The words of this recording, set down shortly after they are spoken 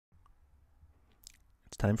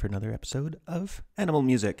time for another episode of Animal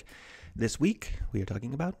Music. This week, we are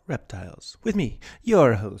talking about reptiles. With me,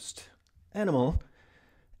 your host, animal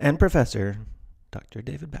and professor, Dr.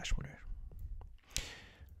 David Bashwater.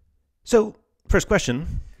 So, first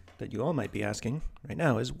question that you all might be asking right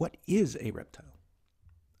now is, what is a reptile?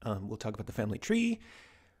 We'll talk about the family tree,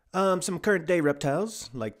 some current day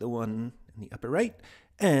reptiles, like the one in the upper right,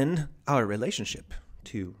 and our relationship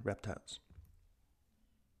to reptiles.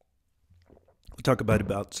 We'll talk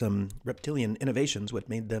about some reptilian innovations, what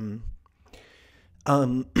made them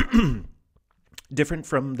different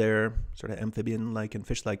from their sort of amphibian-like and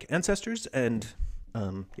fish-like ancestors, and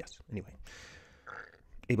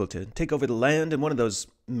able to take over the land. And one of those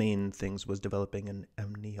main things was developing an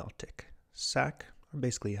amniotic sac, or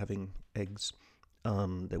basically having eggs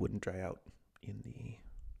that wouldn't dry out in the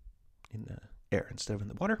air instead of in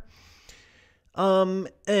the water.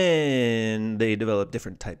 And they developed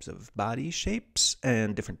different types of body shapes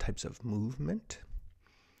and different types of movement.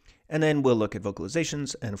 And then we'll look at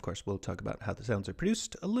vocalizations, and of course we'll talk about how the sounds are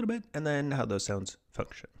produced a little bit, and then how those sounds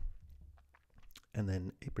function. And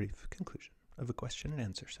then a brief conclusion of a question and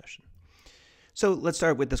answer session. So let's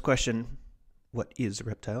start with this question: what is a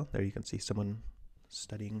reptile? There you can see someone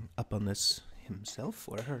studying up on this himself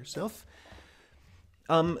or herself.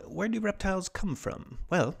 Where do reptiles come from?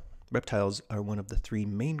 Well, reptiles are one of the three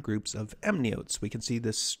main groups of amniotes. We can see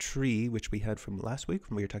this tree, which we had from last week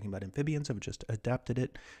when we were talking about amphibians. I've just adapted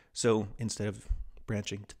it. So instead of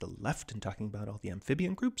branching to the left and talking about all the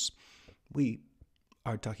amphibian groups, we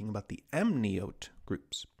are talking about the amniote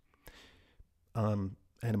groups. And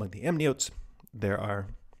among the amniotes, there are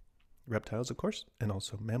reptiles, of course, and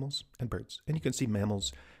also mammals and birds. And you can see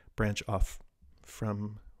mammals branch off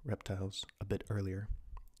from reptiles a bit earlier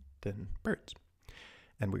than birds.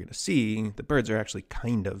 And we're going to see the birds are actually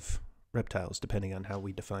kind of reptiles, depending on how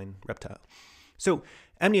we define reptile. So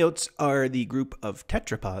amniotes are the group of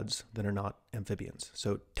tetrapods that are not amphibians.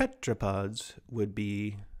 So tetrapods would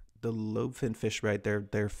be the lobe-finned fish, right?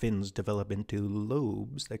 Their fins develop into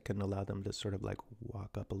lobes that can allow them to sort of like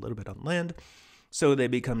walk up a little bit on land. So they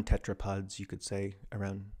become tetrapods, you could say,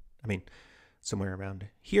 somewhere around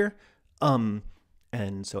here.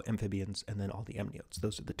 And so amphibians, and then all the amniotes,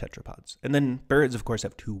 those are the tetrapods. And then birds, of course,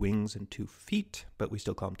 have 2 wings and 2 feet, but we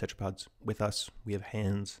still call them tetrapods. With us, we have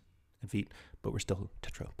hands and feet, but we're still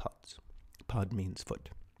tetrapods. Pod means foot.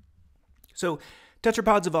 So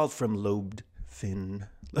tetrapods evolved from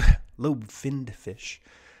lobe-finned fish,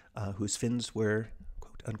 whose fins were,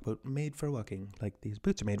 quote unquote, made for walking, like these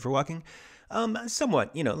boots are made for walking.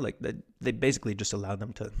 Somewhat, like they basically just allow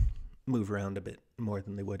them to move around a bit more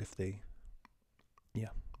than they would if they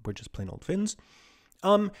we're just plain old fins.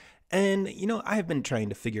 I have been trying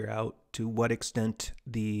to figure out to what extent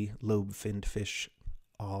the lobe-finned fish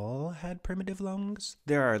all had primitive lungs.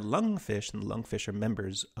 There are lungfish, and the lungfish are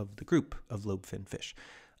members of the group of lobe-finned fish.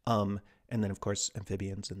 And then, of course,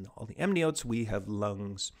 amphibians and all the amniotes, we have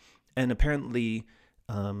lungs. And apparently,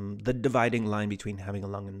 the dividing line between having a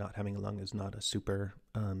lung and not having a lung is not a super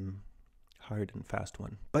hard and fast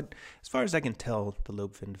one. But as far as I can tell, the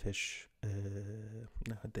lobe-finned fish,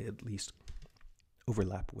 they at least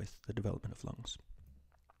overlap with the development of lungs.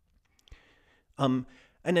 And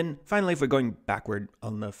then finally, if we're going backward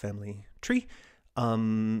on the family tree,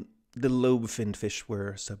 the lobe-finned fish were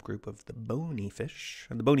a subgroup of the bony fish.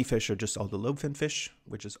 And the bony fish are just all the lobe-finned fish,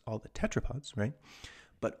 which is all the tetrapods, right?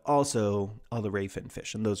 But also all the ray-finned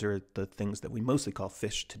fish. And those are the things that we mostly call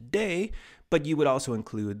fish today. But you would also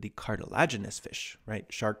include the cartilaginous fish, right?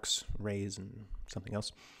 Sharks, rays, and something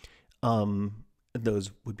else.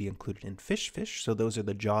 Those would be included in fish. So those are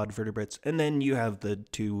the jawed vertebrates. And then you have the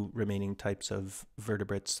 2 remaining types of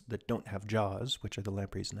vertebrates that don't have jaws, which are the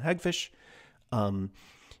lampreys and the hagfish.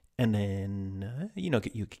 And then, you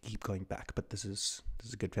could keep going back. But this is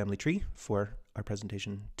a good family tree for our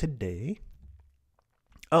presentation today.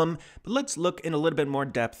 But let's look in a little bit more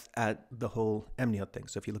depth at the whole amniote thing.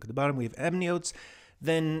 So if you look at the bottom, we have amniotes.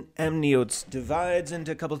 Then amniotes divides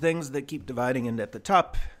into a couple things that keep dividing. And at the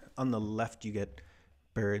top, on the left, you get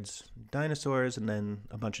birds, dinosaurs, and then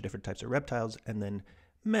a bunch of different types of reptiles, and then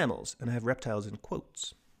mammals. And I have reptiles in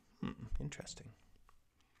quotes. Interesting.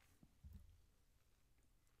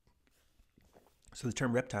 So the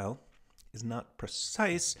term reptile is not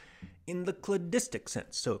precise in the cladistic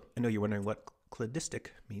sense. So I know you're wondering what cladistic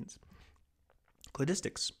means.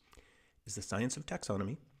 Cladistics is the science of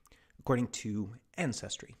taxonomy according to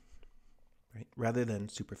ancestry, right? Rather than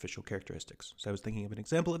superficial characteristics. So I was thinking of an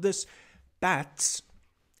example of this. Bats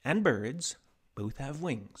and birds both have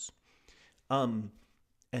wings.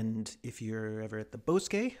 And if you're ever at the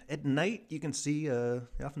bosque at night, you can see, you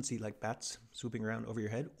often see like bats swooping around over your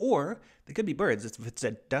head, or they could be birds. If it's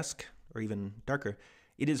at dusk or even darker,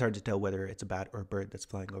 it is hard to tell whether it's a bat or a bird that's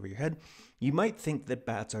flying over your head. You might think that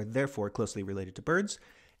bats are therefore closely related to birds,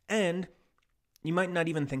 and you might not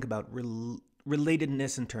even think about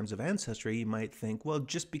relatedness in terms of ancestry. You might think, well,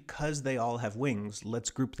 just because they all have wings,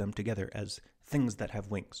 let's group them together as things that have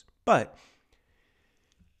wings. But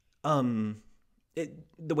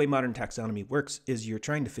the way modern taxonomy works is you're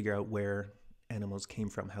trying to figure out where animals came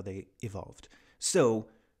from, how they evolved. So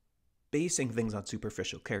basing things on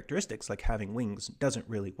superficial characteristics like having wings doesn't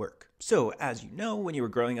really work. So as you know, when you were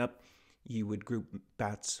growing up, you would group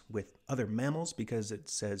bats with other mammals because it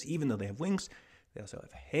says even though they have wings, they also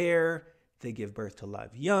have hair, they give birth to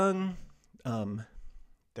live young,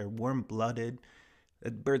 they're warm-blooded.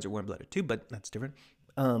 Birds are warm-blooded too, but that's different.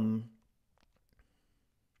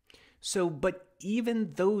 But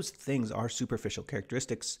even those things are superficial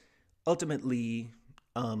characteristics. Ultimately,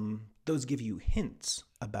 those give you hints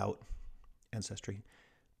about ancestry,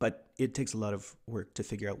 but it takes a lot of work to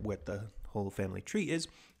figure out what the whole family tree is.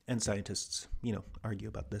 And scientists, argue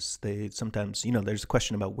about this. They sometimes, there's a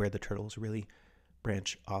question about where the turtles really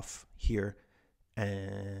branch off here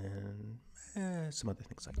and some other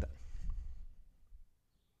things like that.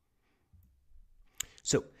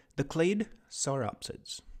 So the clade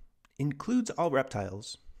sauropsids includes all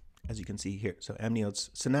reptiles, as you can see here. So amniotes,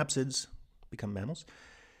 synapsids become mammals.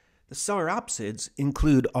 The sauropsids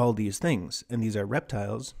include all these things, and these are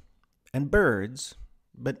reptiles and birds.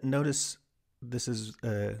 But notice this is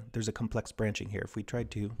there's a complex branching here. If we tried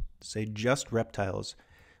to say just reptiles,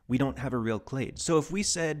 we don't have a real clade. So if we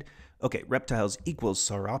said, okay, reptiles equals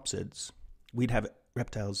sauropsids, we'd have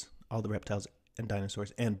reptiles, all the reptiles and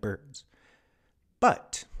dinosaurs and birds.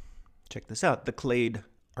 But check this out. The clade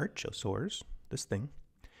archosaurs, this thing,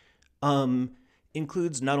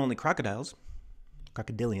 includes not only crocodiles,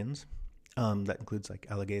 crocodilians, that includes like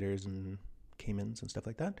alligators and caimans and stuff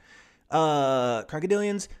like that,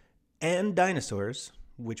 crocodilians and dinosaurs,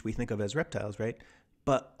 which we think of as reptiles, right?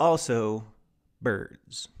 But also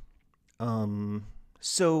birds.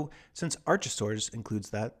 So since archosaurs includes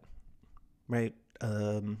that, right,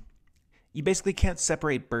 you basically can't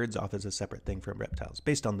separate birds off as a separate thing from reptiles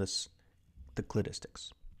based on the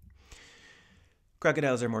cladistics.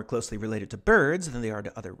 Crocodiles are more closely related to birds than they are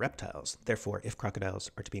to other reptiles. Therefore, if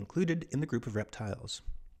crocodiles are to be included in the group of reptiles,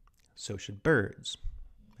 so should birds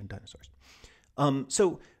and dinosaurs.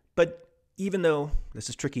 But even though this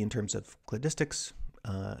is tricky in terms of cladistics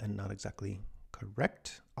and not exactly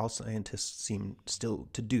correct, all scientists seem still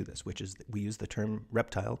to do this, which is that we use the term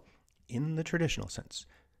reptile in the traditional sense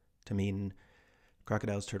to mean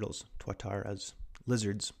crocodiles, turtles, tuataras,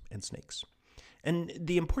 lizards, and snakes. And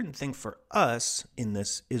the important thing for us in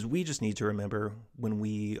this is we just need to remember when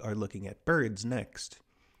we are looking at birds next,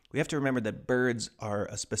 we have to remember that birds are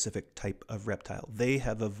a specific type of reptile. They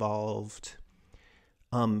have evolved.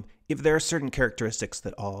 If there are certain characteristics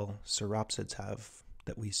that all sauropsids have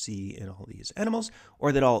that we see in all these animals,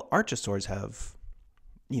 or that all archosaurs have,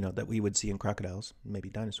 that we would see in crocodiles, maybe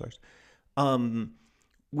dinosaurs,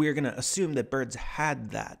 we're going to assume that birds had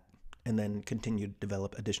that and then continue to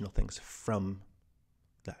develop additional things from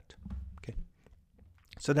that. Okay,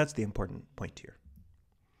 so that's the important point here.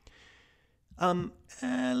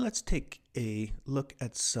 Let's take a look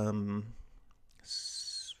at some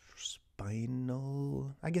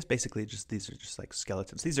spinal, I guess basically these are just like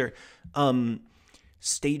skeletons. These are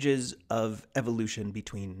stages of evolution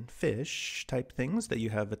between fish type things that you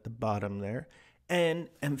have at the bottom there and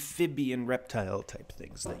amphibian reptile type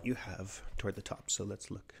things that you have toward the top. So let's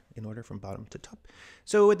look in order from bottom to top.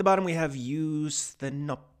 So at the bottom we have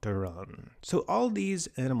Eusthenopteron. So all these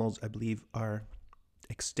animals, I believe, are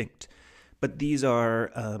extinct. But these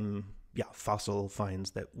are fossil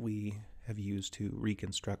finds that we have used to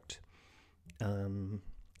reconstruct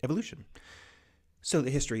evolution. So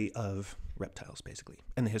the history of reptiles, basically.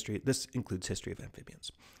 And this includes history of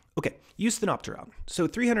amphibians. Okay, Eusthenopteron. So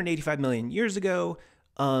 385 million years ago,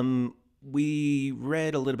 we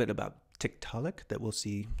read a little bit about Tiktaalik that we'll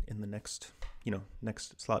see in the next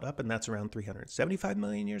slot up, and that's around 375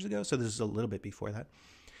 million years ago. So this is a little bit before that.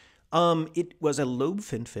 It was a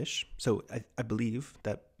lobe-finned fish, so I believe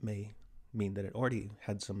that may mean that it already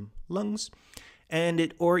had some lungs,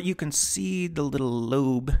 or you can see the little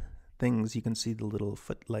lobe things. You can see the little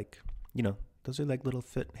foot, those are like little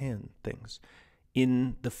foot hand things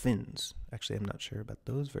in the fins. Actually, I'm not sure about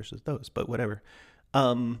those versus those, but whatever.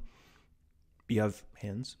 You have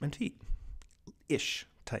hands and feet-ish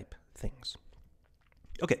type things.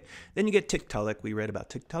 Okay, then you get Tiktaalik. We read about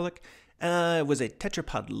Tiktaalik. It was a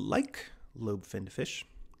tetrapod-like lobe-finned fish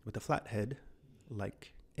with a flat head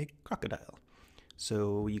like a crocodile.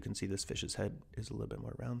 So you can see this fish's head is a little bit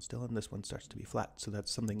more round still, and this one starts to be flat. So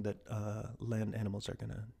that's something that land animals are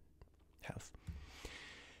going to have.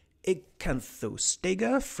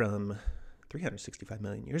 Acanthostega from 365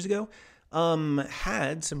 million years ago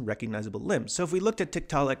had some recognizable limbs. So if we looked at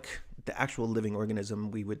Tiktaalik, the actual living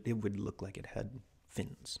organism, it would look like it had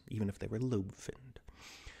fins, even if they were lobe-finned.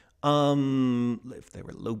 If they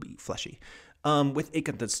were lobe fleshy. With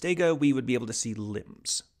Acanthostega, we would be able to see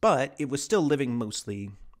limbs, but it was still living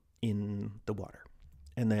mostly in the water.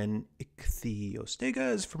 And then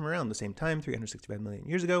Ichthyostega is from around the same time, 365 million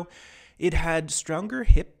years ago. It had stronger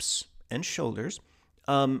hips and shoulders,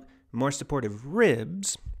 more supportive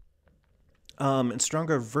ribs, and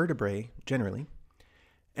stronger vertebrae generally.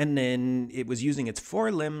 And then it was using its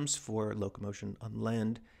forelimbs for locomotion on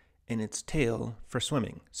land and its tail for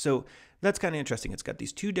swimming. So that's kind of interesting. It's got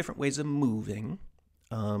these two different ways of moving.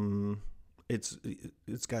 It's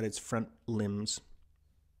got its front limbs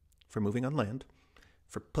for moving on land,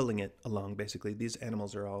 for pulling it along, basically. These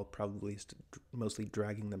animals are all probably mostly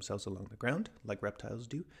dragging themselves along the ground, like reptiles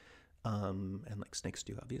do, and like snakes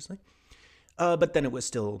do, obviously. But then it was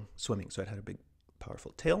still swimming, so it had a big,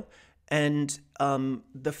 powerful tail. And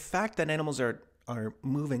the fact that animals are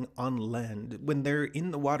moving on land, when they're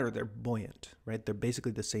in the water, they're buoyant, right? They're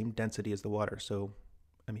basically the same density as the water. So,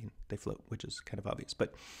 I mean, they float, which is kind of obvious.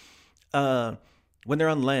 But when they're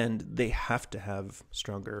on land, they have to have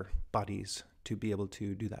stronger bodies to be able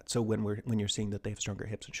to do that. So when you're seeing that they have stronger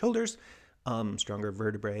hips and shoulders, stronger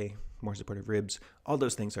vertebrae, more supportive ribs, all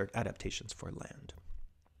those things are adaptations for land.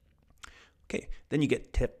 Okay, then you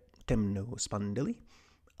get Temnospondyli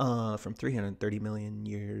from 330 million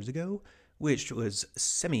years ago, which was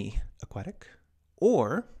semi-aquatic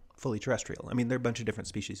or fully terrestrial. I mean, there are a bunch of different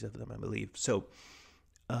species of them, I believe. So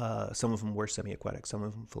some of them were semi-aquatic, some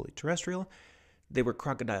of them fully terrestrial. They were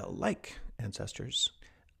crocodile-like ancestors.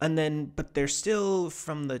 And then, but they're still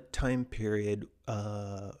from the time period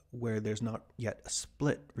where there's not yet a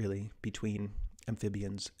split, really, between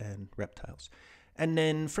amphibians and reptiles. And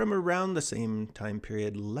then from around the same time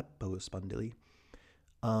period, Lepospondyli,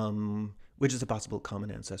 which is a possible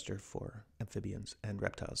common ancestor for amphibians and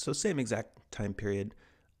reptiles. So same exact time period.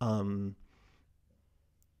 And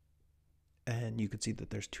you could see that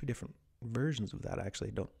there's two different versions of that. I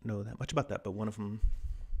actually don't know that much about that, but one of them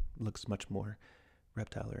looks much more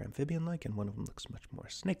reptile or amphibian-like, and one of them looks much more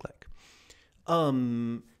snake-like.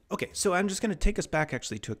 Okay, so I'm just going to take us back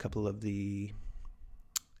actually to a couple of the...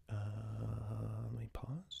 let me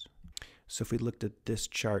pause. So if we looked at this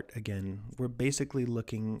chart again, we're basically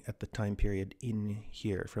looking at the time period in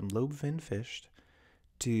here, from lobe-finned fish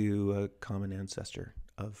to a common ancestor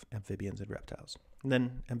of amphibians and reptiles. And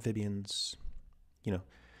then amphibians, you know,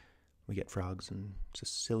 we get frogs and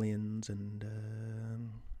caecilians and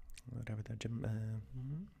whatever that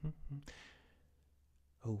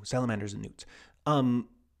salamanders and newts.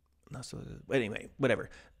 Anyway, whatever.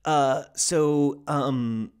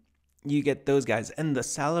 You get those guys, and the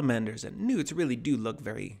salamanders and newts really do look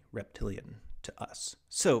very reptilian to us.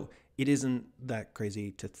 So it isn't that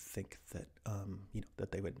crazy to think that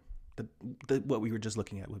that they would what we were just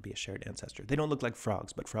looking at would be a shared ancestor. They don't look like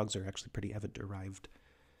frogs, but frogs are actually pretty derived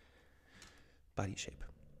body shape.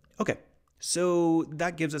 Okay, so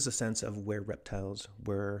that gives us a sense of where reptiles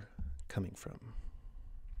were coming from.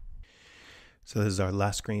 So this is our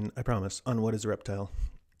last screen, I promise, on what is a reptile.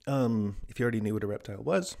 If you already knew what a reptile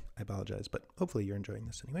was, I apologize, but hopefully you're enjoying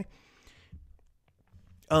this anyway.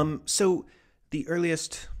 So the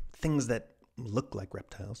earliest things that look like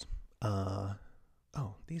reptiles,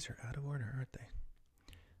 oh, these are out of order, aren't they?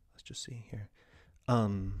 Let's just see here.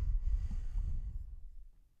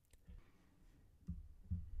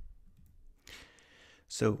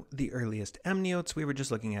 So the earliest amniotes we were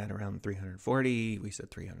just looking at around 340. We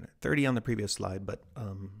said 330 on the previous slide, but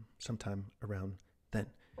sometime around then.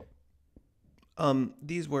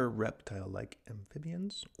 These were reptile-like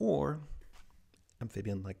amphibians or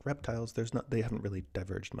amphibian-like reptiles. They haven't really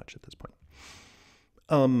diverged much at this point.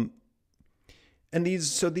 And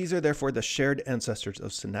these are therefore the shared ancestors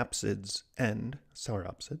of synapsids and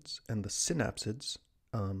sauropsids, and the synapsids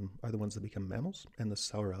are the ones that become mammals, and the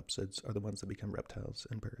sauropsids are the ones that become reptiles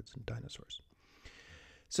and birds and dinosaurs.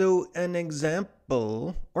 So an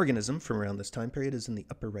example organism from around this time period is in the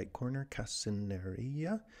upper right corner,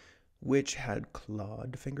 Cassinaria, which had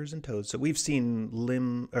clawed fingers and toes. So we've seen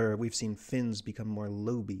fins become more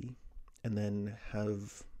loby and then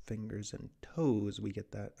have fingers and toes. We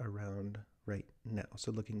get that around right now.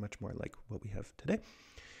 So looking much more like what we have today.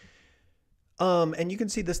 And you can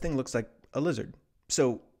see this thing looks like a lizard.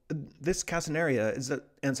 So this Casenaria is an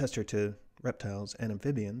ancestor to reptiles and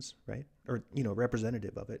amphibians, right? Or,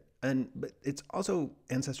 representative of it. But it's also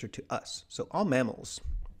ancestor to us. So all mammals,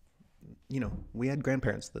 we had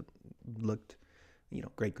grandparents that looked,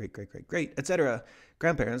 great, great, great, great, great, etc.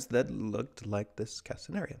 Grandparents that looked like this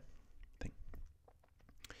Casenaria thing.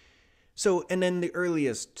 So, and then the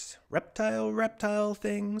earliest reptile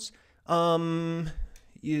things, around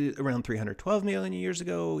 312 million years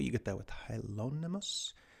ago, you get that with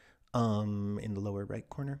Hylonemus, in the lower right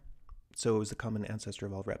corner. So it was the common ancestor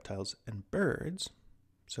of all reptiles and birds.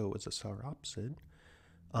 So it was a sauropsid.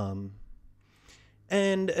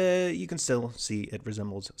 And you can still see it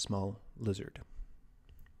resembles a small lizard.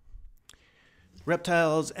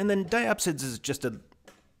 Reptiles, and then diapsids is just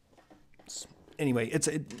anyway,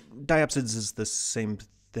 diapsids is the same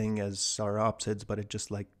thing as sauropsids, but it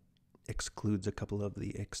just excludes a couple of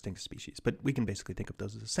the extinct species. But we can basically think of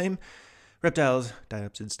those as the same. Reptiles,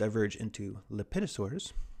 diapsids diverge into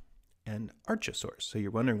lepidosaurs and archosaurs. So you're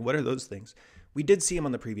wondering, what are those things? We did see them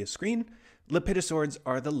on the previous screen. Lepidosaurs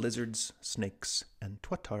are the lizards, snakes, and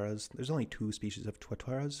tuataras. There's only 2 species of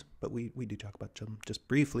tuataras, but we do talk about them just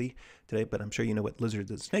briefly today, but I'm sure you know what lizards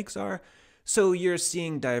and snakes are. So you're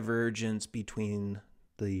seeing divergence between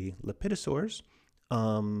the lepidosaurs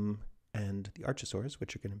and the archosaurs,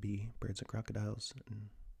 which are going to be birds and crocodiles and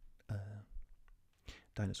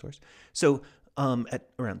dinosaurs. So at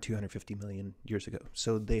around 250 million years ago.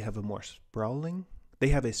 So they have a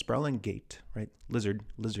sprawling gait, right?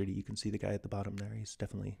 Lizardy, you can see the guy at the bottom there. He's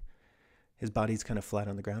definitely, his body's kind of flat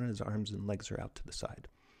on the ground and his arms and legs are out to the side.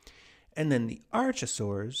 And then the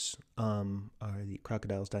archosaurs are the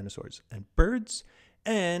crocodiles, dinosaurs, and birds.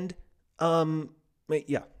 And, birds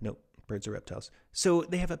are reptiles. So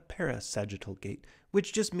they have a parasagittal gait,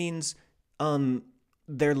 which just means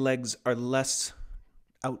their legs are less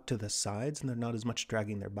out to the sides and they're not as much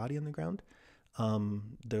dragging their body on the ground.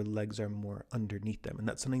 Their legs are more underneath them. And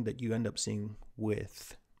that's something that you end up seeing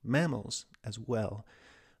with mammals as well.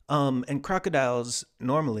 And crocodiles,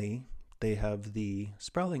 normally, they have the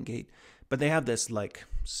sprawling gait, but they have this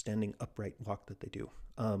standing upright walk that they do,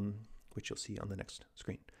 which you'll see on the next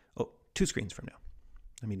screen. Oh, 2 screens from now.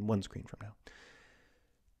 1 screen from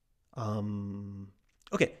now.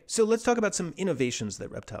 Okay, so let's talk about some innovations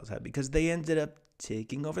that reptiles had, because they ended up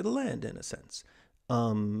taking over the land in a sense.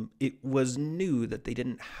 It was new that they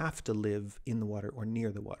didn't have to live in the water or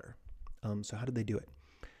near the water. So how did they do it?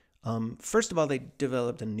 First of all, they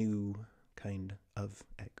developed a new kind of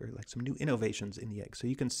egg, or some new innovations in the egg. So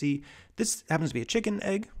you can see this happens to be a chicken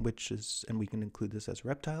egg, and we can include this as a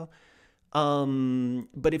reptile.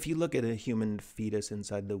 But if you look at a human fetus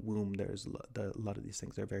inside the womb, there's a lot of these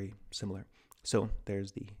things are very similar. So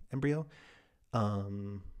there's the embryo. I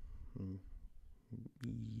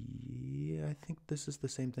think this is the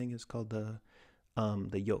same thing as called the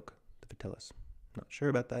yolk, the vitellus. Not sure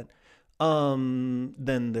about that.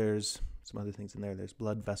 Then there's some other things in there. There's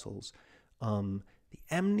blood vessels. The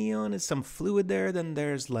amnion is some fluid there. Then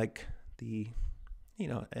there's the,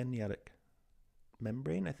 amniotic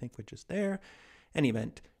membrane, I think, which is there. Any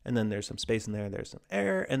event. And then there's some space in there. There's some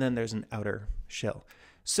air. And then there's an outer shell.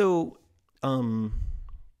 So,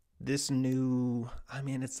 this new,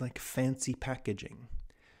 it's like fancy packaging.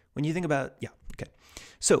 When you think about, okay.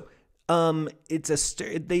 So,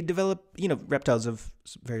 they develop, reptiles of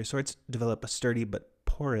various sorts develop a sturdy but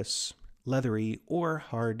porous, leathery, or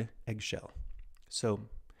hard eggshell. So,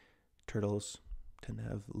 turtles tend to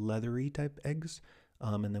have leathery type eggs.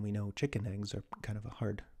 And then we know chicken eggs are kind of a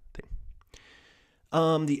hard thing.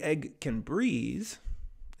 The egg can breathe.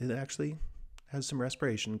 It actually has some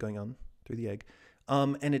respiration going on through the egg.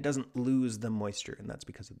 And it doesn't lose the moisture, and that's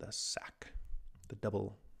because of the sac, the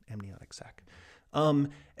double amniotic sac.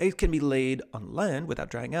 Eggs can be laid on land without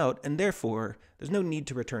drying out, and therefore there's no need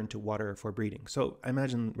to return to water for breeding. So I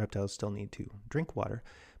imagine reptiles still need to drink water,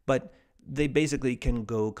 but they basically can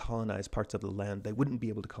go colonize parts of the land they wouldn't be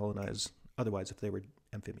able to colonize otherwise if they were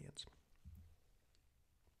amphibians.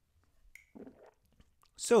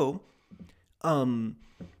 So, in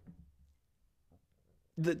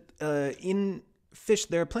fish,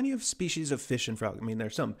 there are plenty of species of fish and frog.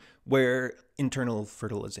 There's some where internal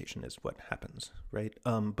fertilization is what happens, right?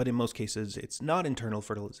 But in most cases, it's not internal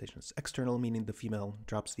fertilization. It's external, meaning the female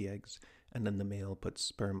drops the eggs and then the male puts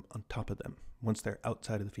sperm on top of them once they're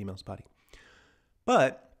outside of the female's body.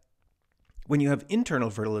 But when you have internal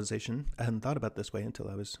fertilization, I hadn't thought about this way until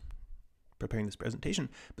I was preparing this presentation,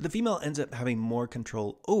 but the female ends up having more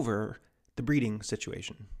control over the breeding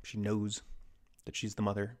situation. She knows that she's the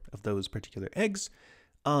mother of those particular eggs.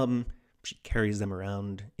 She carries them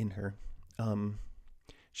around in her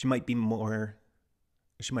she might have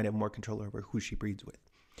more control over who she breeds with.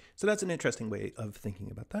 So that's an interesting way of thinking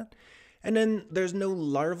about that. And then there's no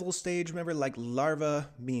larval stage. Remember, like larva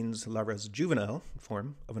means larva is a juvenile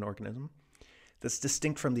form of an organism that's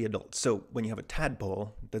distinct from the adult. So when you have a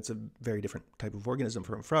tadpole, that's a very different type of organism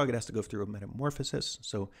from a frog. It has to go through a metamorphosis.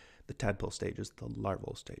 So the tadpole stage is the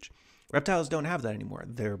larval stage. Reptiles don't have that anymore.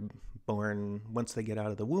 They're born once they get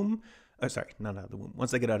out of the womb. Not out of the womb.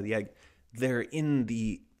 Once they get out of the egg, they're in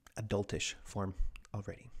the adultish form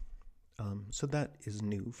already. So that is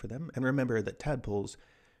new for them. And remember that tadpoles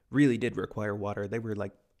really did require water. They were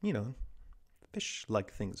like,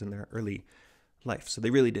 fish-like things in their early life. So they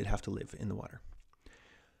really did have to live in the water.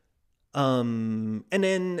 And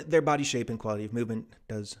then their body shape and quality of movement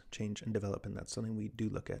does change and develop, and that's something we do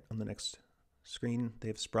look at on the next screen. They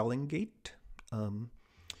have sprawling gait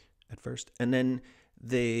at first, and then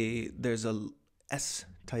there's a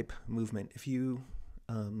S-type movement. If you,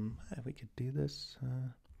 we could do this.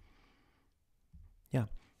 Yeah.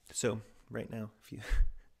 So right now, if you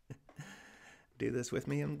do this with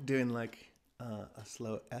me, I'm doing like a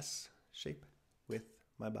slow S shape with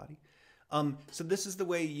my body. So this is the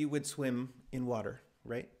way you would swim in water,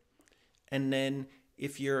 right? And then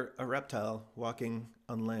if you're a reptile walking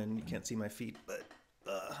on land, you can't see my feet, but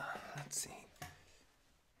let's see.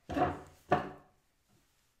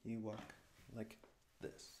 You walk like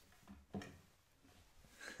this.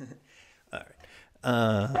 All right.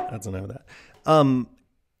 That's enough of that.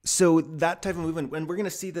 So that type of movement, and we're going to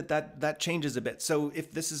see that changes a bit. So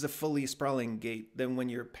if this is a fully sprawling gait, then when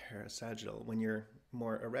you're parasagittal, when you're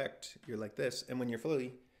more erect, you're like this. And when you're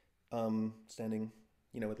fully standing,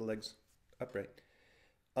 with the legs upright,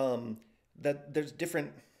 that there's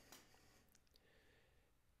different,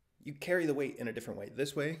 you carry the weight in a different way.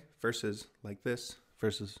 This way versus like this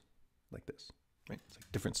versus like this, right? It's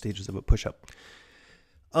like different stages of a push-up.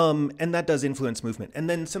 And that does influence movement. And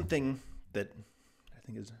then something that I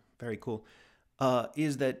think is very cool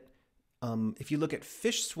is that if you look at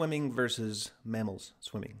fish swimming versus mammals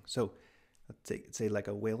swimming. So let's say like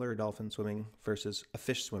a whale or a dolphin swimming versus a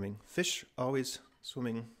fish swimming. Fish always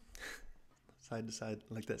swimming side to side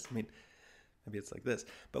like this. I mean, maybe it's like this,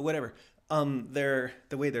 but whatever. The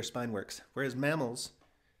way their spine works. Whereas mammals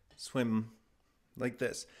swim like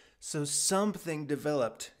this. So something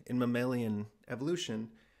developed in mammalian evolution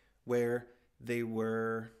where they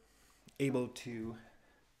were able to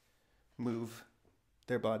move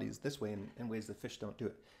their bodies this way in ways that fish don't do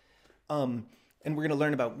it. And we're going to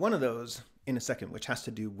learn about one of those in a second, which has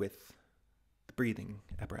to do with the breathing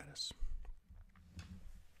apparatus.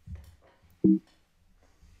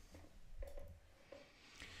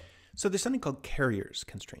 So there's something called carrier's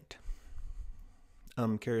constraint.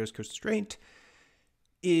 Carrier's constraint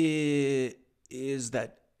is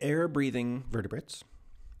that air-breathing vertebrates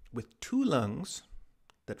with two lungs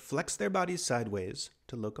that flex their bodies sideways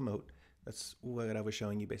to locomote, that's what I was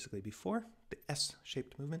showing you basically before, the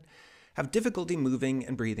S-shaped movement, have difficulty moving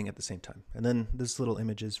and breathing at the same time. And then this little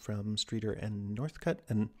image is from Streeter and Northcutt,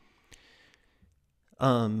 and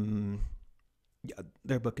yeah,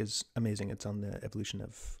 their book is amazing. It's on the evolution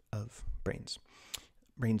of brains.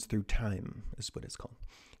 Brains Through Time is what it's called.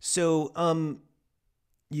 So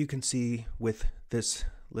you can see with this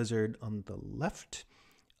lizard on the left,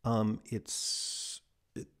 it's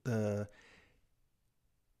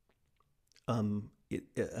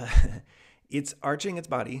arching its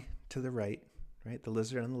body to the right, right? The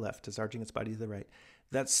lizard on the left is arching its body to the right.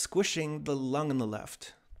 That's squishing the lung on the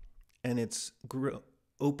left, and it's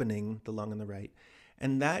opening the lung on the right.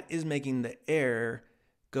 And that is making the air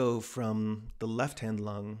go from the left-hand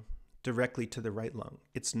lung directly to the right lung.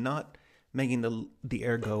 It's not making the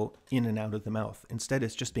air go in and out of the mouth. Instead,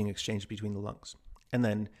 it's just being exchanged between the lungs. And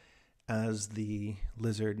then as the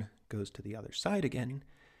lizard goes to the other side again,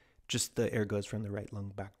 just the air goes from the right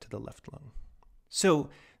lung back to the left lung. So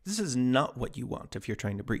this is not what you want if you're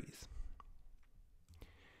trying to breathe.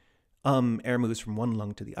 Air moves from one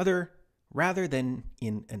lung to the other rather than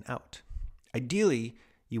in and out. Ideally,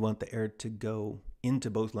 you want the air to go into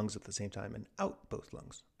both lungs at the same time and out both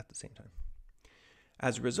lungs at the same time.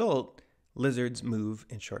 As a result, lizards move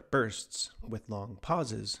in short bursts with long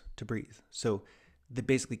pauses to breathe. So they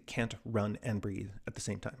basically can't run and breathe at the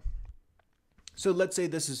same time. So let's say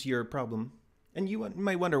this is your problem, and you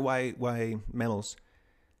might wonder why mammals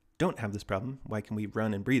don't have this problem. Why can we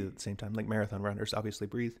run and breathe at the same time? Like marathon runners obviously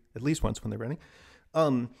breathe at least once when they're running.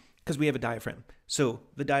 Because we have a diaphragm. So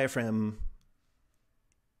the diaphragm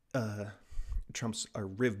trumps our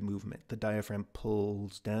rib movement. The diaphragm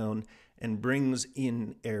pulls down and brings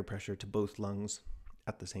in air pressure to both lungs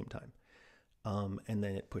at the same time. and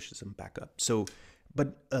then it pushes them back up. So,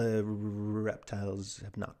 but reptiles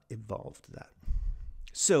have not evolved that.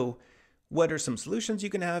 So what are some solutions you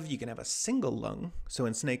can have? You can have a single lung. So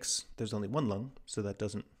in snakes, there's only one lung, so that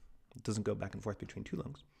doesn't go back and forth between two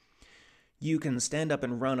lungs. You can stand up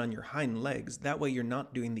and run on your hind legs. That way you're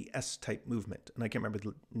not doing the S-type movement. And I can't remember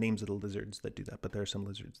the names of the lizards that do that, but there are some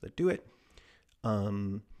lizards that do it.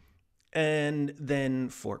 And then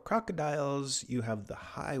for crocodiles, you have the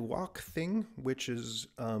high walk thing, which is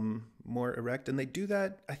more erect. And they do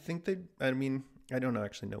that, I don't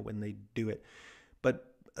actually know when they do it,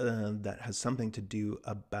 but that has something to do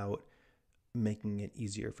about making it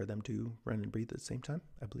easier for them to run and breathe at the same time,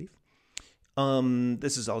 I believe.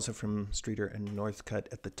 This is also from Streeter and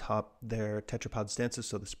Northcutt. At the top, their tetrapod stances,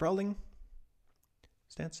 so the sprawling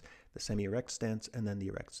stance, the semi-erect stance, and then the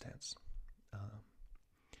erect stance.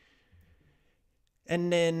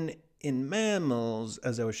 And then in mammals,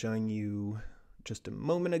 as I was showing you just a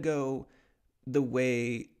moment ago, the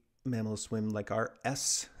way mammals swim, like our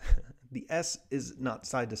S, the S is not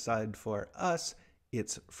side to side for us,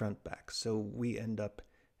 it's front back. So we end up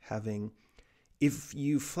having, if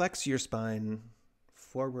you flex your spine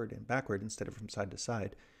forward and backward instead of from side to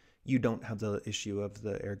side, you don't have the issue of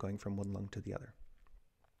the air going from one lung to the other.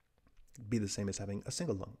 It'd be the same as having a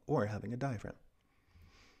single lung or having a diaphragm.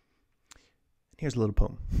 Here's a little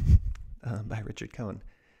poem by Richard Cohen.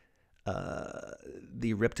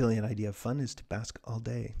 The reptilian idea of fun is to bask all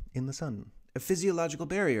day in the sun. A physiological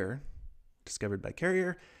barrier, discovered by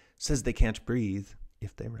Carrier, says they can't breathe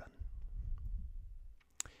if they run.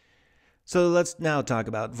 So let's now talk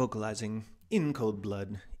about vocalizing in cold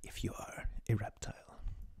blood if you are a reptile.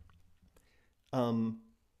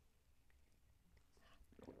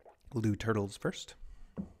 We'll do turtles first.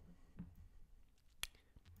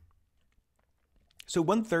 So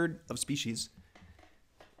 1/3 of species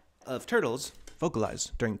of turtles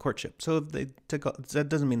vocalize during courtship. So if they take, that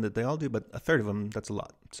doesn't mean that they all do, but 1/3 of them, that's a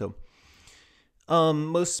lot. So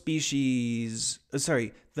most species,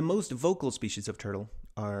 the most vocal species of turtle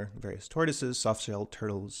are various tortoises, soft-shelled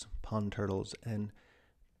turtles, pond turtles, and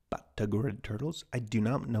batagrid turtles. I do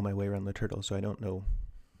not know my way around the turtle, so I don't know.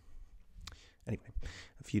 Anyway,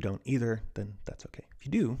 if you don't either, then that's okay. If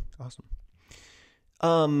you do, awesome.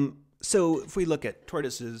 So if we look at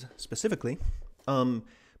tortoises specifically,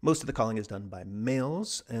 most of the calling is done by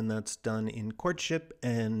males, and that's done in courtship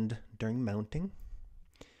and during mounting.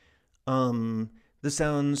 The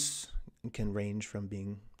sounds can range from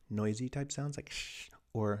being noisy type sounds like shh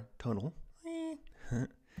or tonal.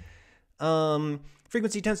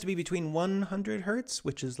 Frequency tends to be between 100 hertz,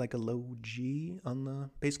 which is like a low G on the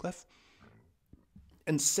bass clef,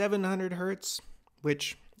 and 700 hertz,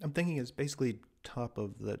 which I'm thinking is basically top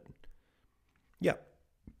of the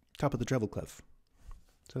treble clef.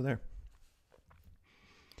 So there.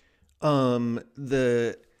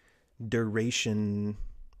 The duration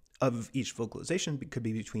of each vocalization could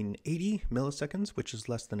be between 80 milliseconds, which is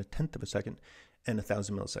less than 1/10 of a second, and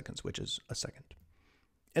 1,000 milliseconds, which is a second.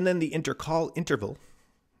 And then the intercall interval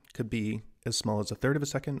could be as small as 1/3 of a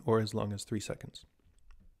second or as long as 3 seconds.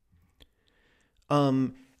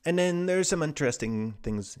 And then there's some interesting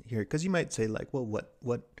things here, because you might say, like, well, what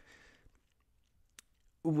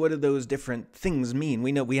do those different things mean?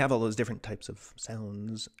 We know we have all those different types of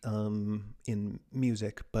sounds in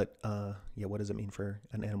music, but what does it mean for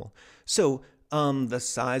an animal? So the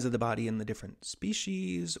size of the body in the different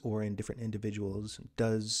species or in different individuals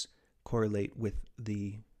does correlate with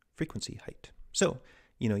the frequency height. So,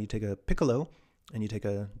 you take a piccolo and you take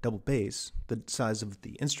a double bass, the size of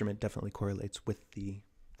the instrument definitely correlates with the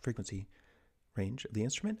frequency range of the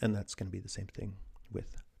instrument, and that's going to be the same thing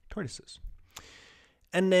with tortoises.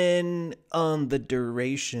 And then the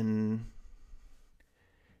duration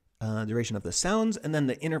of the sounds, and then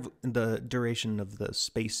the duration of the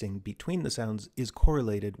spacing between the sounds is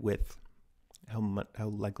correlated with how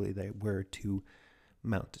likely they were to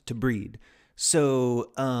mount, to breed.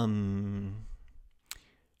 So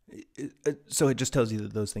it just tells you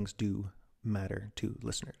that those things do matter to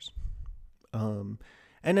listeners.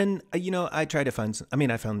 And then I tried to find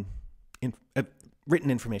I found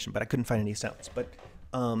written information, but I couldn't find any sounds. But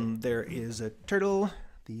there is a turtle,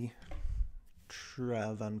 the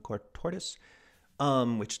Travancore tortoise,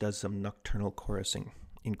 which does some nocturnal chorusing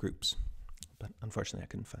in groups. But unfortunately, I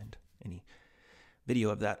couldn't find any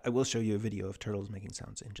video of that. I will show you a video of turtles making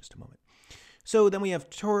sounds in just a moment. So then we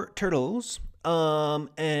have turtles,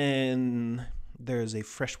 and there's a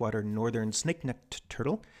freshwater northern snake-necked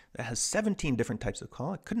turtle that has 17 different types of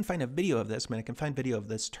call. I couldn't find a video of this. I can find video of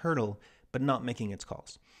this turtle, but not making its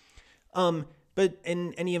calls. But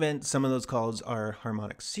in any event, some of those calls are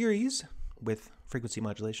harmonic series, with frequency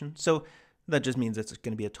modulation. So that just means it's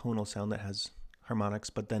going to be a tonal sound that has harmonics,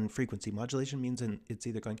 but then frequency modulation means it's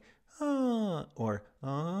either going or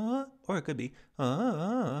it could be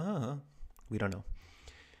we don't know.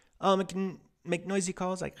 It can make noisy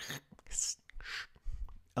calls like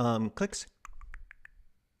clicks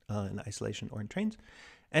in isolation or in trains.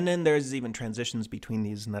 And then there's even transitions between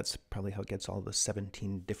these, and that's probably how it gets all the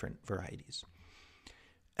 17 different varieties.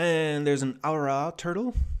 And there's an aurau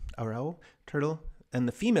turtle, and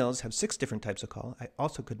the females have 6 different types of call. I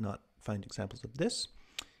also could not find examples of this,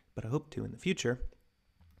 but I hope to in the future.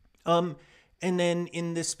 And then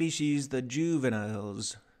in this species, the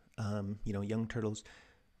juveniles, young turtles,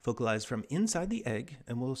 vocalize from inside the egg,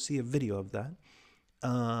 and we'll see a video of that.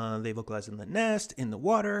 They vocalize in the nest, in the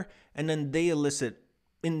water, and then they elicit,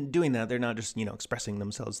 in doing that, they're not just, expressing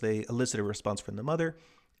themselves. They elicit a response from the mother,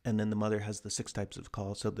 and then the mother has the 6 types of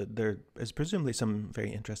call, so that there is presumably some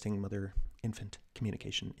very interesting mother-infant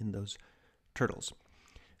communication in those turtles.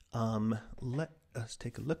 Let us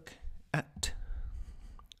take a look at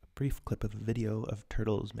a brief clip of a video of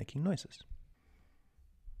turtles making noises.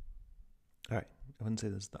 All right, I wouldn't say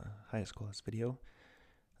this is the highest quality video,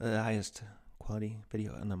 the highest quality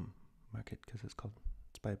video on the market, because it's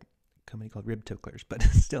by a company called Reptile, but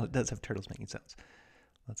still it does have turtles making sounds.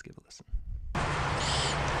 Let's give a listen.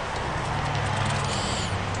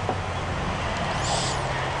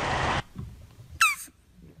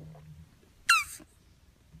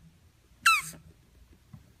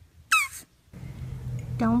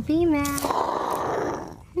 Don't be mad.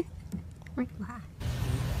 Relax.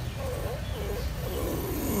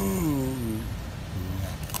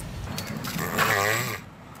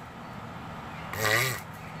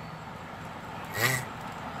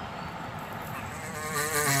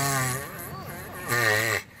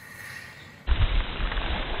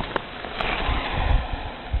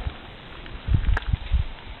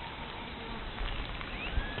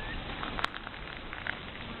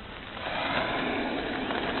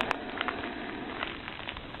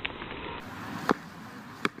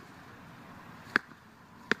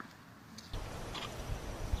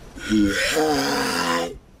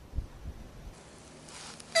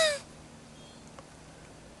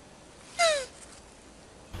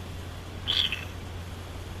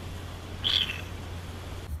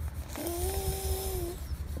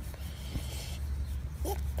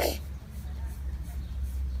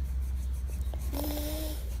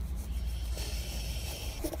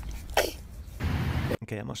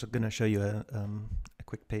 Okay, I'm also going to show you a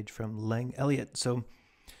quick page from Lang Elliott. So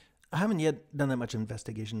I haven't yet done that much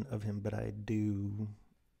investigation of him, but I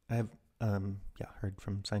have heard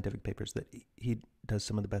from scientific papers that he does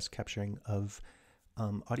some of the best capturing of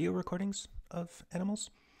audio recordings of animals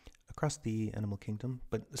across the animal kingdom.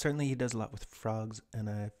 But certainly he does a lot with frogs, and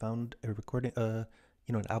I found a recording, an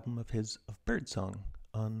album of his of birdsong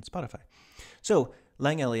on Spotify. So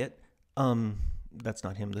Lang Elliott, that's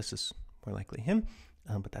not him. This is more likely him.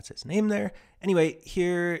 But that's his name there. Anyway,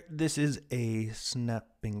 here, this is a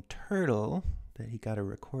snapping turtle that he got a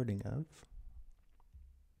recording of.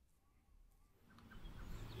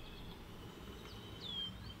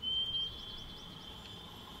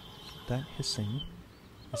 That hissing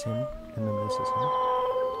is him, and then this is him.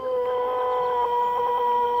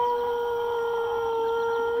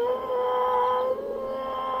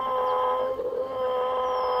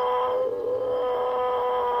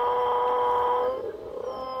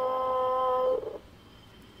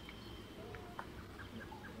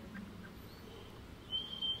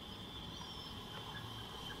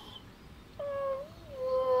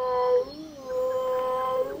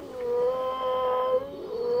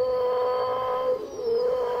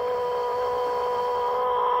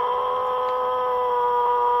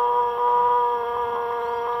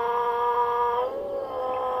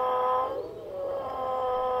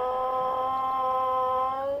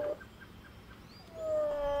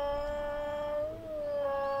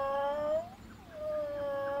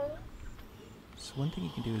 So one thing you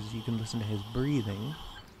can do is you can listen to his breathing.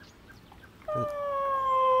 So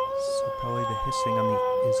probably the hissing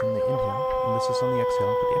is in the inhale, and this is on the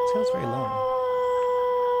exhale, but the exhale is very long.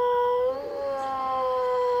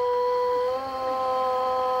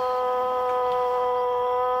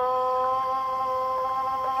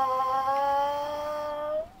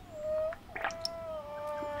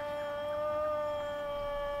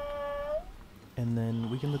 And then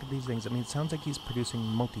we can look at these things. I mean, it sounds like he's producing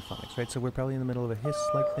multiphonics, right? So we're probably in the middle of a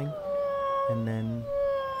hiss-like thing. And then,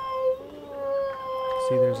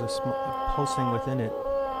 see, there's a pulsing within it.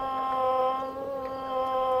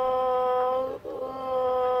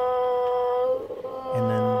 And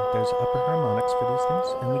then there's upper harmonics for these things,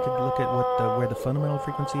 and we could look at where the fundamental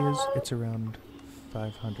frequency is. It's around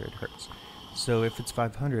 500 hertz. So if it's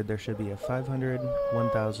 500, there should be a 500,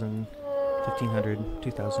 1000, 1500,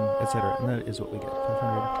 2000, etc. And that is what we get. 500.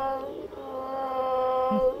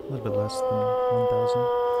 A little bit less than 1000.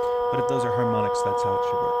 But if those are harmonics, that's how it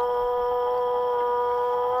should work.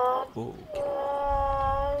 Okay.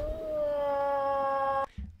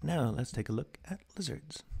 Now let's take a look at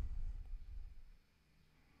lizards.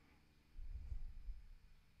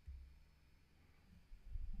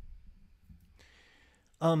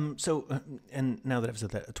 And now that I've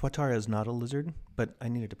said that, a tuatara is not a lizard, but I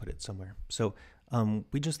needed to put it somewhere. So,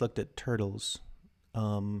 we just looked at turtles.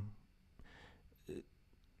 And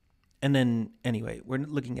then, anyway, we're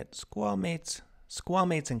looking at squall mates. Squall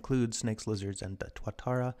mates include snakes, lizards, and the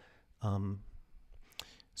tuatara. And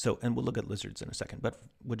we'll look at lizards in a second, but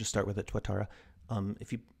we'll just start with the tuatara.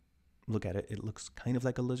 If you look at it, it looks kind of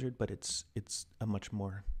like a lizard, but it's a much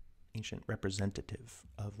more ancient representative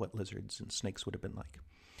of what lizards and snakes would have been like.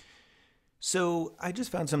 So I just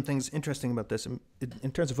found some things interesting about this.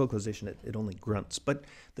 In terms of vocalization, it only grunts, but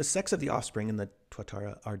the sex of the offspring in the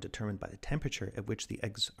tuatara are determined by the temperature at which the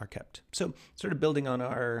eggs are kept. So sort of building on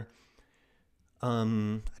our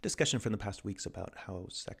discussion from the past weeks about how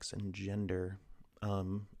sex and gender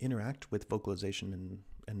interact with vocalization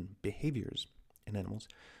and behaviors in animals.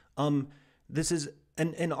 This is,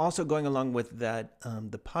 and also going along with that,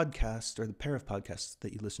 the podcast or the pair of podcasts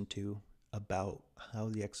that you listen to about how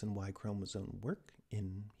the X and Y chromosome work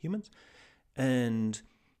in humans. And,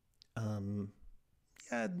 the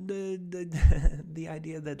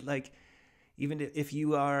idea that, like, even if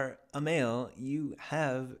you are a male, you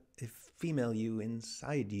have a female you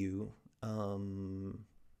inside you,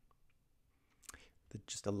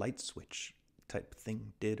 just a light switch type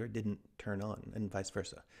thing did or didn't turn on, and vice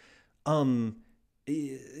versa.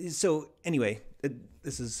 So anyway,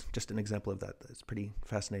 this is just an example of that. It's pretty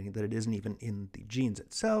fascinating that it isn't even in the genes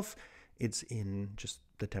itself. It's in just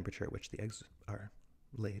the temperature at which the eggs are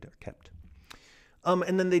laid or kept.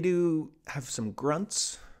 And then they do have some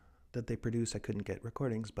grunts that they produce. I couldn't get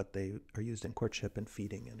recordings, but they are used in courtship and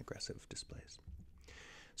feeding and aggressive displays.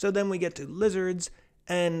 So then we get to lizards,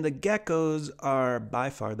 and the geckos are by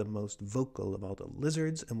far the most vocal of all the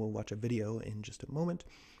lizards, and we'll watch a video in just a moment.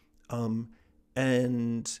 The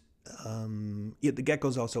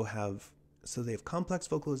geckos also have complex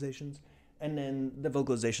vocalizations, and then the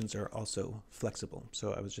vocalizations are also flexible.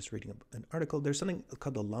 So I was just reading an article. There's something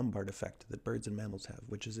called the Lombard effect that birds and mammals have,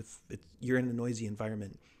 which is if you're in a noisy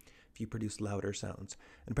environment, if you produce louder sounds.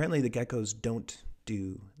 And apparently the geckos don't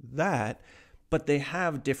do that, but they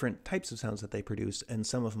have different types of sounds that they produce, and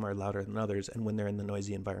some of them are louder than others. And when they're in the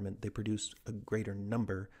noisy environment, they produce a greater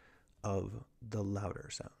number of the louder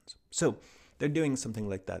sounds. So they're doing something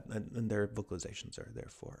like that, and their vocalizations are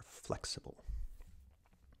therefore flexible.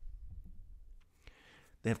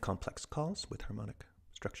 They have complex calls with harmonic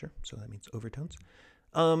structure, so that means overtones.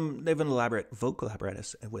 They have an elaborate vocal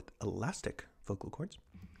apparatus with elastic vocal cords,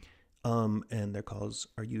 and their calls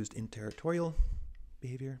are used in territorial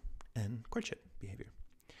behavior and courtship behavior.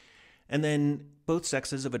 And then both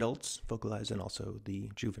sexes of adults vocalize, and also the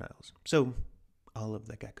juveniles. So all of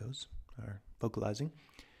the geckos are vocalizing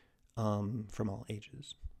from all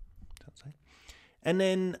ages. Sounds like. And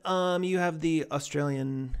then you have the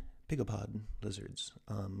Australian pigopod lizards,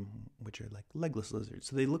 which are like legless lizards.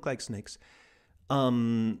 So they look like snakes.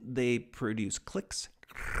 They produce clicks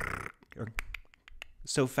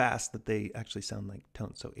so fast that they actually sound like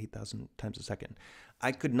tones, so 8,000 times a second.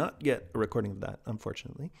 I could not get a recording of that,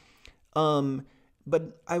 unfortunately.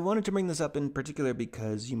 But I wanted to bring this up in particular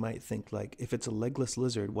because you might think, like, if it's a legless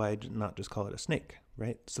lizard, why not just call it a snake,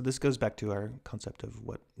 right? So this goes back to our concept of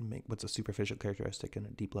what's a superficial characteristic and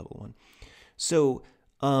a deep level one. So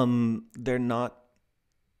they're not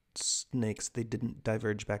snakes. They didn't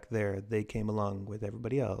diverge back there. They came along with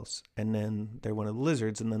everybody else, and then they're one of the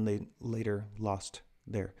lizards, and then they later lost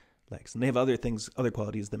their legs. And they have other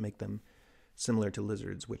qualities that make them similar to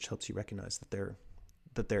lizards, which helps you recognize that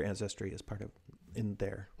their ancestry is part of in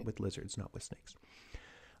there with lizards, not with snakes.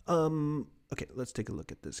 Okay, let's take a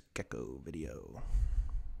look at this gecko video.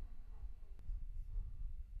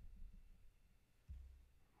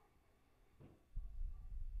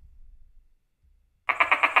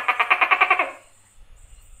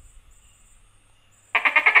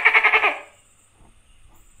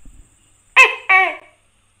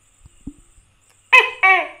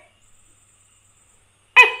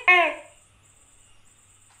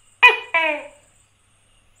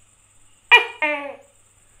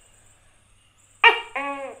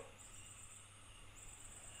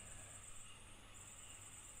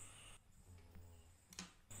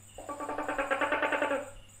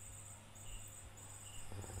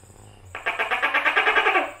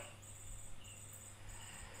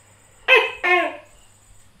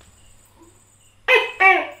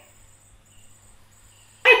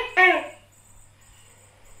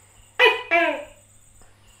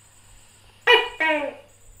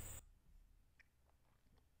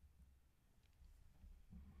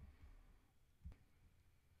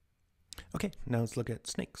 Okay, now let's look at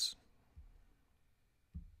snakes.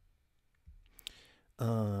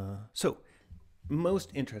 So, most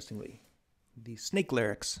interestingly, the snake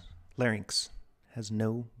larynx has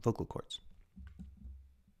no vocal cords.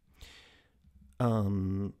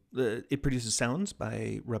 It produces sounds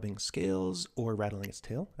by rubbing scales or rattling its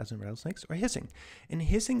tail, as in rattlesnakes, or hissing. And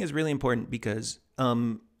hissing is really important because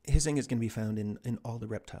hissing is going to be found in all the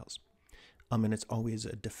reptiles. And it's always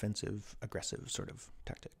a defensive, aggressive sort of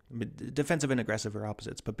tactic. I mean, defensive and aggressive are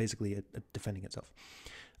opposites, but basically defending itself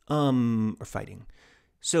or fighting.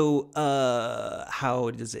 So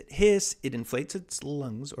how does it hiss? It inflates its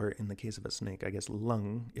lungs, or in the case of a snake, I guess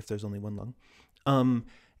lung, if there's only one lung,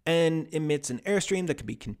 and emits an airstream that can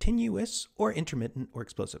be continuous or intermittent or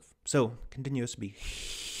explosive. So continuous would be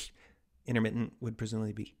intermittent would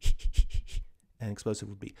presumably be and explosive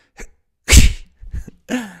would be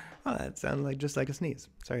oh, that sounded like just like a sneeze.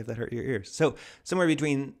 Sorry if that hurt your ears. So somewhere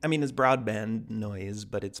between, I mean, it's broadband noise,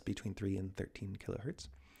 but it's between 3 and 13 kilohertz.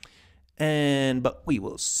 But we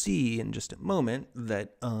will see in just a moment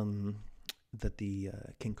that the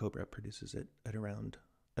king cobra produces it at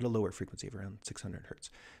a lower frequency of around 600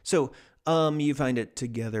 hertz. So you find it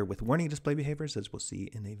together with warning display behaviors, as we'll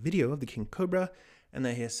see in a video of the king cobra, and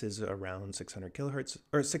the hiss is around 600 kilohertz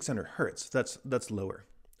or 600 hertz. That's lower.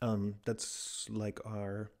 That's like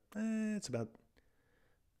our it's about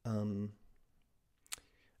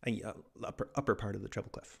upper part of the treble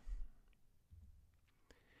clef.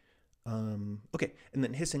 Okay, and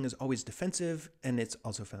then hissing is always defensive, and it's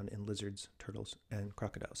also found in lizards, turtles, and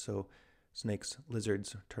crocodiles. So snakes,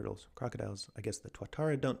 lizards, turtles, crocodiles. I guess the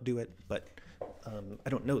tuatara don't do it, but I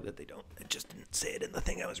don't know that they don't. It just didn't say it in the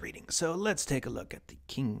thing I was reading. So let's take a look at the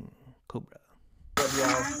king cobra. Oh,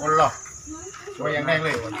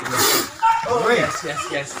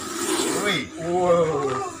 yes.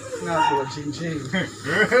 Whoa. น่ากลัวจริงๆ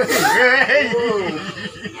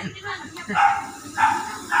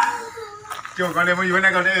Chụp con đi, mới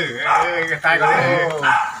này con đi, cái tay con đi.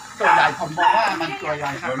 ตัวใหญ่ผมบอกว่ามันตัวใหญ่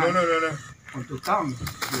ครับ No. ผมถูกต้อง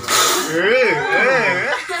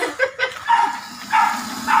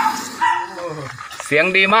เสียง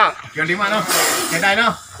ดีมาก Kiểu đi mà nó, cái tay nó.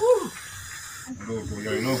 Đồ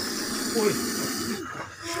dày nó.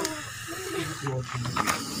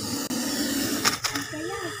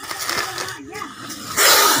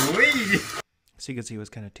 So you can see it was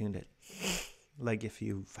kind of tuned at, like if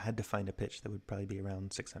you had to find a pitch, that would probably be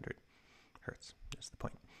around 600 hertz. That's the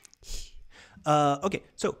point. Okay,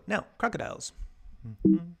 so now crocodiles.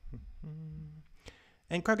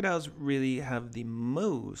 And crocodiles really have the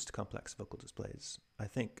most complex vocal displays, I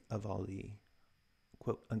think, of all the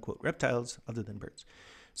quote-unquote reptiles other than birds.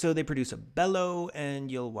 So they produce a bellow, and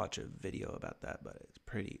you'll watch a video about that, but it's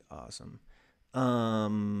pretty awesome.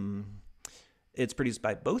 It's produced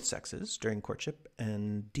by both sexes during courtship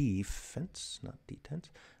and defense, not detense.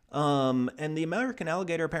 And the American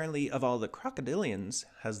alligator, apparently, of all the crocodilians,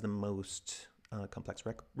 has the most complex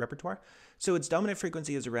repertoire. So its dominant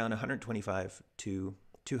frequency is around 125 to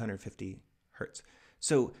 250 hertz.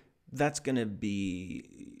 So that's going to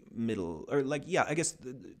be middle, or like, yeah, I guess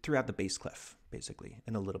throughout the bass clef, basically,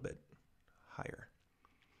 and a little bit higher.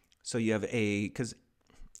 So you have because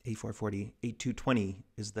A440, A220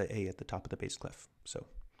 is the A at the top of the bass clef. So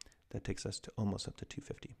that takes us to almost up to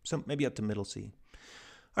 250. So maybe up to middle C.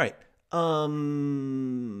 All right. So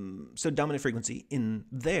dominant frequency in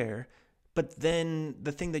there. But then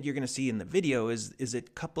the thing that you're going to see in the video is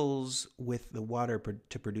it couples with the water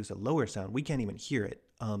to produce a lower sound. We can't even hear it.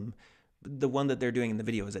 The one that they're doing in the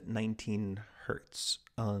video is at 19 hertz.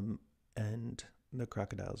 And the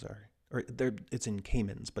crocodiles it's in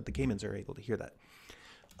caimans, but the caimans are able to hear that.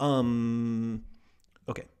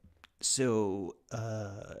 Okay. So,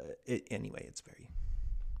 anyway, it's very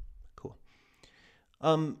cool.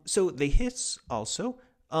 So they hiss also.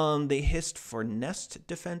 They hissed for nest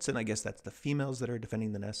defense, and I guess that's the females that are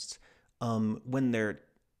defending the nests, when they're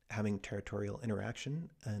having territorial interaction,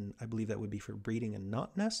 and I believe that would be for breeding and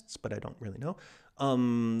not nests, but I don't really know.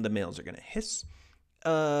 The males are going to hiss.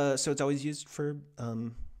 So it's always used for,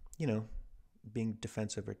 being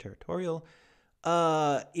defensive or territorial.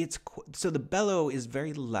 So the bellow is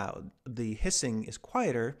very loud. The hissing is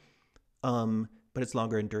quieter, but it's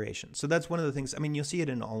longer in duration. So that's one of the things. I mean, you'll see it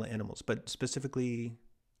in all animals, but specifically,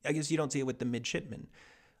 I guess you don't see it with the midshipmen.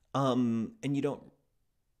 And you don't.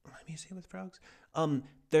 Let me see it with frogs.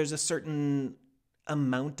 There's a certain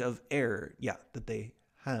amount of air, that they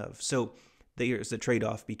have. So there's a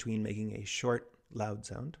trade-off between making a short, loud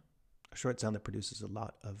sound, a short sound that produces a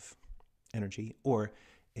lot of energy, or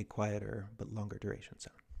a quieter but longer duration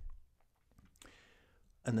sound.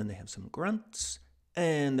 And then they have some grunts,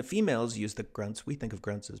 And the females use the grunts. We think of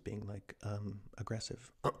grunts as being like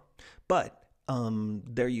aggressive, but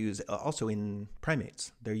they're used also in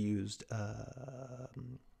primates. They're used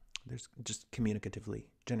there's just communicatively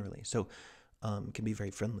generally. So can be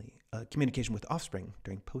very friendly. Communication with offspring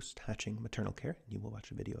during post-hatching maternal care. You will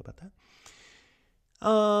watch a video about that.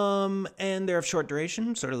 And they're of short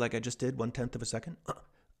duration, sort of like I just did, 1/10 of a second.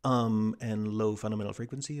 And low fundamental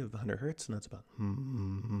frequency of 100 hertz, and that's about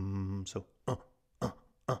so.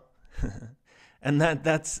 And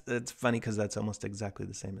it's funny because that's almost exactly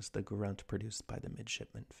the same as the grunt produced by the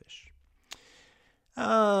midshipman fish.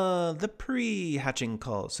 The pre-hatching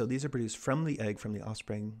calls. So these are produced from the egg, from the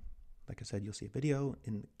offspring. Like I said, you'll see a video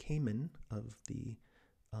in the caiman of the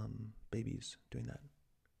babies doing that.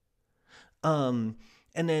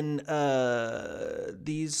 And then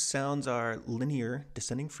these sounds are linear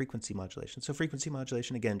descending frequency modulation. So frequency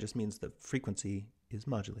modulation, again, just means the frequency is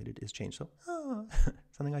modulated, is changed. So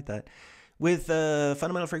something like that. With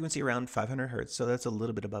fundamental frequency around 500 hertz. So that's a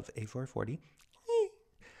little bit above A440.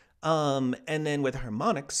 And then with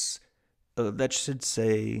harmonics, that should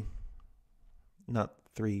say not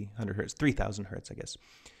 300 hertz, 3000 hertz, I guess.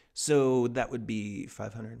 So that would be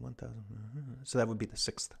 500, 1000. So that would be the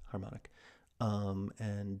sixth harmonic.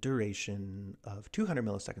 And duration of 200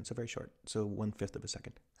 milliseconds, so very short. So 1/5 of a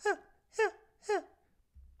second.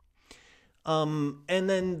 And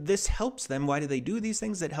then this helps them. Why do they do these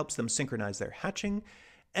things? It helps them synchronize their hatching.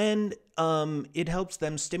 And it helps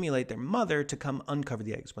them stimulate their mother to come uncover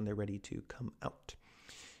the eggs when they're ready to come out.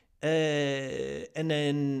 And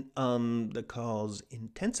then the calls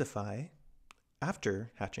intensify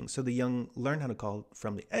after hatching. So the young learn how to call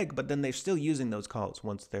from the egg, but then they're still using those calls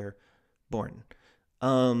once they're born.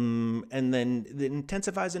 And then it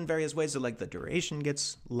intensifies in various ways. So like the duration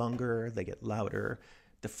gets longer, they get louder,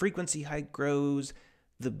 the frequency height grows,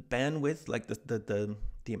 the bandwidth, like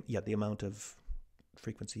the amount of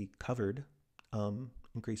frequency covered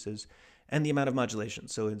increases, and the amount of modulation.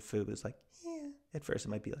 So if it was like at first, it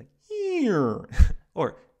might be like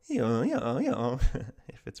or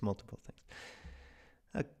if it's multiple things.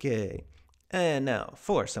 Okay, and now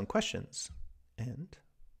for some questions and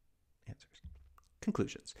answers.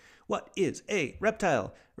 Conclusions. What is a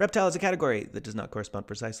reptile? Reptile is a category that does not correspond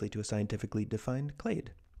precisely to a scientifically defined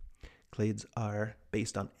clade. Clades are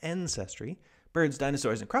based on ancestry. Birds,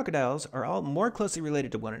 dinosaurs, and crocodiles are all more closely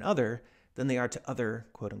related to one another than they are to other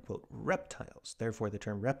quote-unquote reptiles. Therefore, the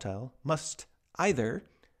term reptile must either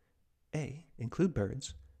A, include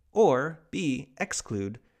birds, or B,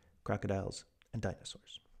 exclude crocodiles and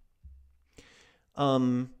dinosaurs.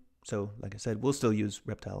 So, like I said, we'll still use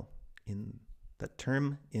reptile in that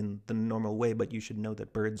term in the normal way, but you should know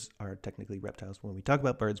that birds are technically reptiles. When we talk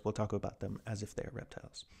about birds, we'll talk about them as if they are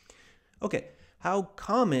reptiles. Okay, how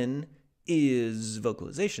common is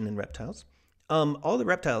vocalization in reptiles? All the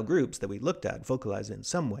reptile groups that we looked at vocalize in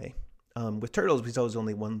some way. With turtles, we saw it was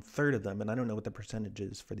only 1/3 of them, and I don't know what the percentage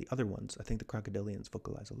is for the other ones. I think the crocodilians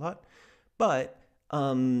vocalize a lot, but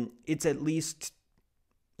it's at least,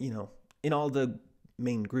 in all the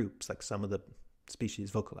main groups, like some of the species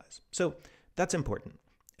vocalize. So that's important.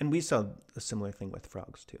 And we saw a similar thing with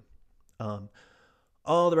frogs too.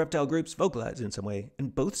 All the reptile groups vocalize in some way in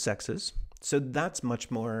both sexes. So that's much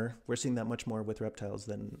more, we're seeing that much more with reptiles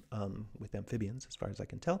than with amphibians, as far as I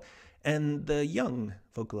can tell. And the young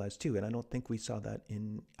vocalize too. And I don't think we saw that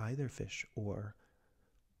in either fish or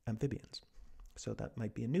amphibians. So that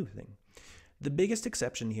might be a new thing. The biggest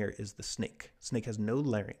exception here is the snake. Snake has no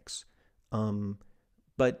larynx,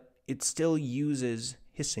 but it still uses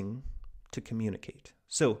hissing to communicate.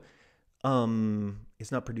 So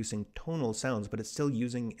it's not producing tonal sounds, but it's still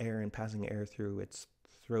using air and passing air through its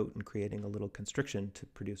throat and creating a little constriction to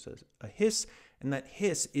produce a hiss. And that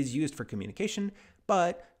hiss is used for communication,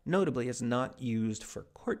 but notably is not used for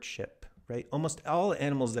courtship, right? Almost all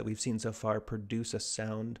animals that we've seen so far produce a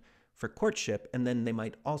sound for courtship, and then they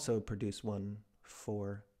might also produce one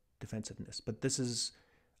for defensiveness. But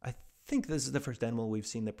I think this is the first animal we've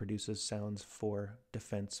seen that produces sounds for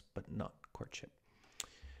defense, but not courtship.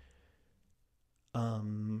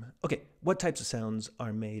 Okay, what types of sounds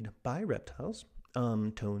are made by reptiles?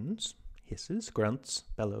 Tones, hisses, grunts,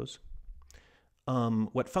 bellows.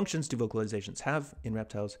 What functions do vocalizations have in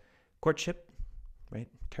reptiles? Courtship, right?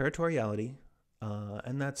 Territoriality,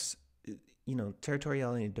 and that's,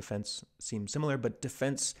 territoriality and defense seem similar, but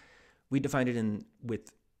defense, we defined it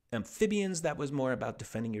with amphibians, that was more about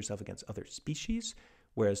defending yourself against other species,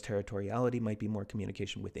 whereas territoriality might be more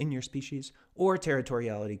communication within your species, or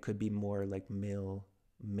territoriality could be more like male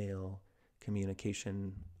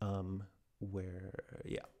communication,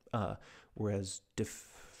 whereas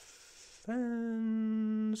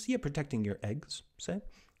defense. Yeah, protecting your eggs, say,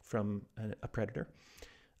 from a predator.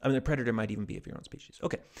 I mean, the predator might even be of your own species.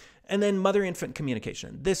 Okay. And then mother-infant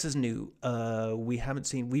communication. This is new.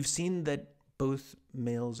 We've seen that both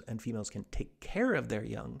males and females can take care of their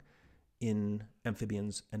young in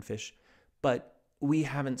amphibians and fish, but we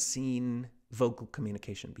haven't seen vocal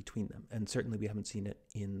communication between them. And certainly we haven't seen it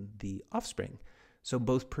in the offspring. So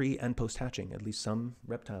both pre and post-hatching, at least some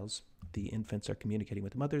reptiles, the infants are communicating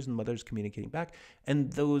with the mothers and the mothers communicating back.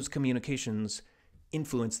 And those communications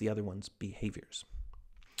influence the other one's behaviors.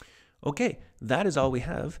 Okay, that is all we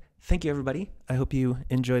have. Thank you, everybody. I hope you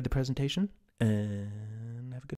enjoyed the presentation. And